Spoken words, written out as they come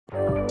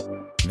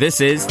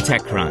This is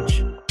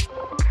TechCrunch.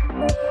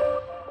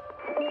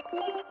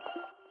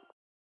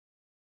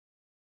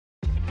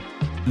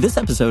 This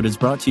episode is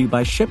brought to you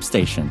by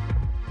ShipStation.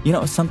 You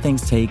know, some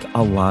things take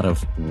a lot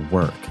of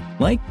work,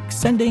 like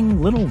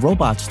sending little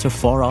robots to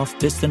far-off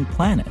distant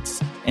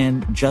planets.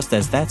 And just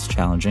as that's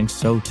challenging,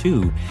 so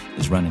too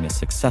is running a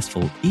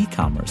successful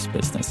e-commerce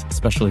business,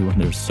 especially when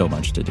there's so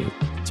much to do.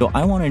 So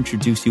I want to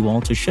introduce you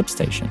all to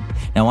ShipStation.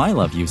 Now, I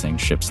love using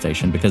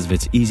ShipStation because of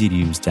its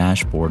easy-to-use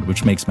dashboard,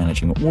 which makes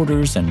managing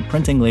orders and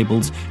printing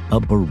labels a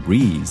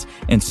breeze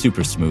and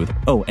super smooth.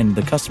 Oh, and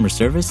the customer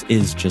service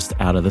is just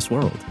out of this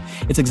world.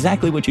 It's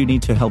exactly what you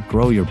need to help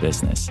grow your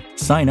business.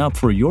 Sign up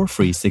for your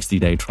free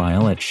 60-day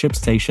trial at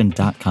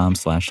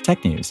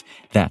shipstation.com/technews.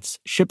 That's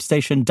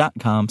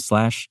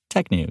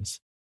shipstation.com/technews.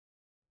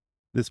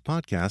 This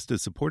podcast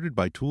is supported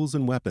by Tools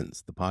and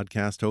Weapons, the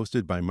podcast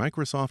hosted by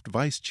Microsoft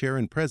Vice Chair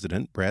and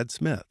President Brad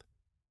Smith.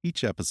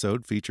 Each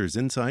episode features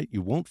insight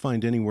you won't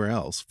find anywhere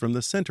else from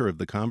the center of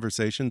the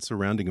conversation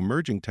surrounding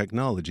emerging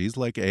technologies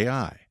like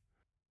AI.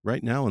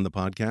 Right now in the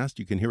podcast,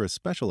 you can hear a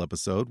special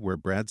episode where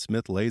Brad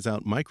Smith lays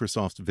out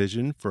Microsoft's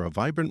vision for a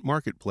vibrant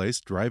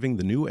marketplace driving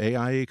the new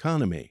AI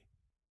economy.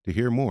 To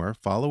hear more,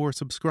 follow or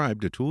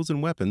subscribe to Tools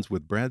and Weapons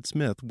with Brad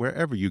Smith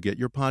wherever you get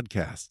your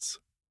podcasts.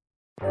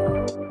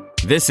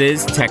 This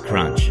is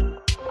TechCrunch.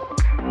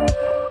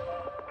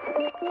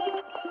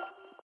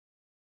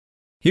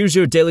 Here's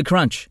your Daily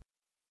Crunch.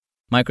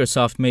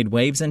 Microsoft made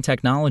waves in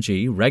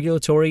technology,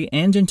 regulatory,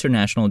 and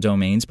international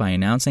domains by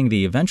announcing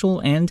the eventual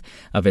end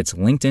of its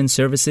LinkedIn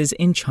services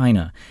in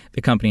China.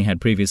 The company had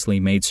previously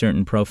made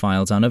certain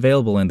profiles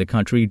unavailable in the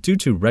country due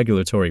to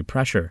regulatory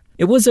pressure.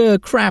 It was a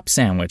crap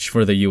sandwich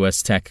for the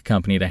U.S. tech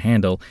company to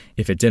handle.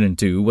 If it didn't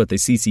do what the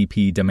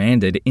CCP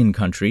demanded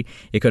in-country,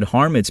 it could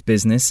harm its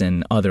business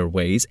in other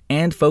ways,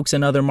 and folks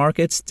in other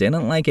markets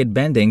didn't like it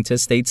bending to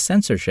state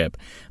censorship.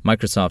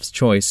 Microsoft's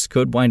choice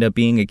could wind up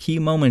being a key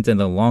moment in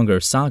the longer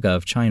saga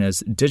of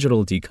China's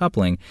digital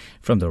decoupling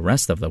from the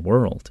rest of the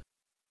world.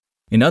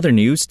 In other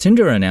news,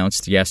 Tinder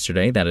announced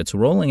yesterday that it's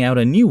rolling out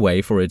a new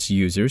way for its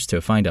users to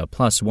find a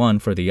 +1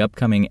 for the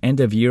upcoming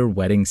end-of-year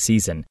wedding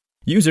season.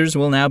 Users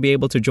will now be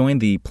able to join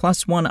the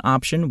 +1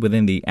 option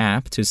within the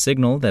app to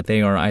signal that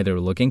they are either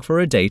looking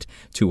for a date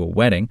to a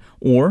wedding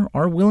or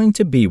are willing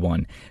to be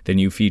one. The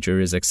new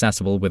feature is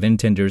accessible within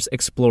Tinder's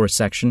Explore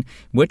section,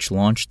 which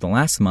launched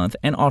last month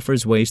and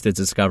offers ways to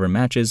discover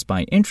matches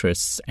by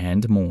interests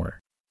and more.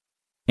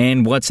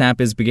 And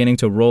WhatsApp is beginning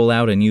to roll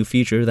out a new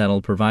feature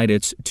that'll provide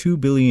its 2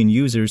 billion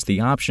users the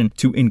option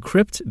to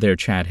encrypt their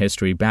chat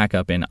history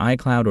backup in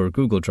iCloud or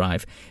Google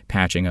Drive,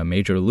 patching a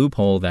major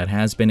loophole that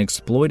has been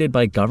exploited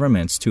by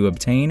governments to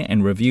obtain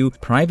and review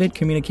private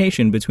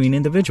communication between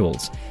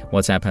individuals.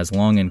 WhatsApp has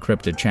long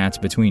encrypted chats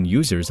between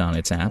users on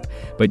its app,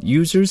 but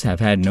users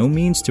have had no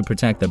means to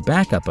protect the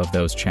backup of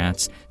those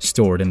chats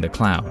stored in the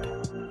cloud.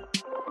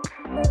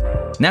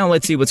 Now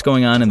let's see what's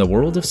going on in the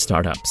world of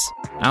startups.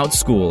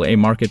 OutSchool, a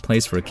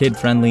marketplace for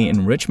kid-friendly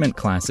enrichment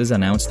classes,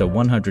 announced a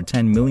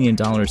 $110 million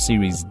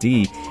Series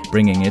D,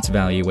 bringing its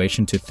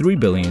valuation to $3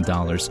 billion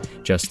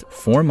just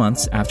 4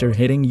 months after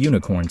hitting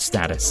unicorn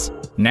status.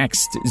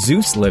 Next,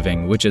 Zeus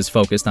Living, which is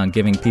focused on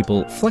giving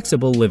people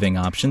flexible living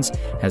options,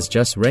 has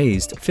just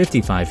raised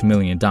 $55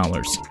 million.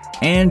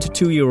 And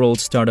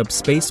 2-year-old startup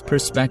Space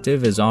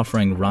Perspective is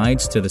offering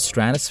rides to the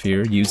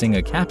stratosphere using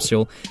a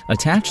capsule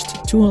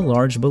attached to a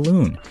large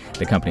balloon.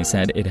 The company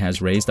said it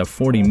has raised a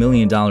 $40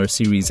 million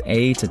Series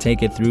A to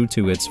take it through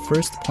to its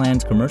first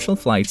planned commercial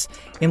flights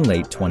in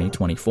late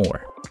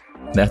 2024.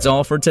 That's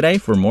all for today.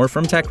 For more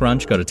from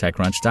TechCrunch, go to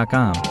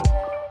TechCrunch.com.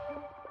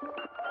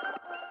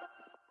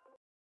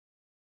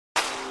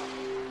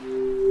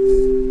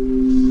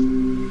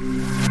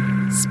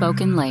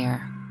 Spoken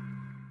Layer.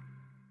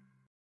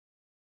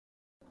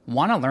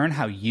 Want to learn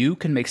how you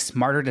can make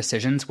smarter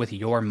decisions with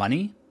your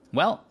money?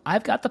 Well,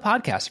 I've got the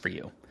podcast for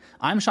you.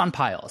 I'm Sean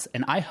Piles,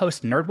 and I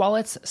host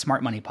NerdWallet's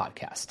Smart Money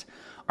Podcast.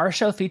 Our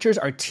show features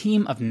our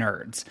team of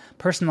nerds,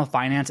 personal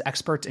finance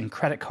experts in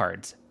credit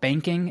cards,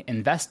 banking,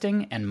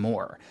 investing, and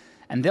more.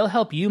 And they'll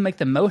help you make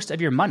the most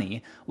of your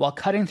money while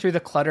cutting through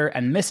the clutter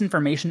and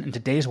misinformation in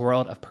today's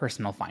world of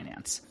personal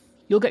finance.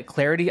 You'll get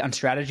clarity on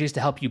strategies to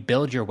help you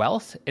build your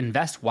wealth,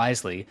 invest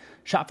wisely,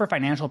 shop for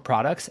financial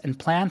products, and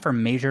plan for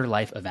major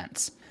life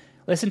events.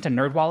 Listen to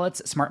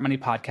NerdWallet's Smart Money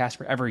Podcast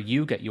wherever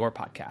you get your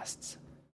podcasts.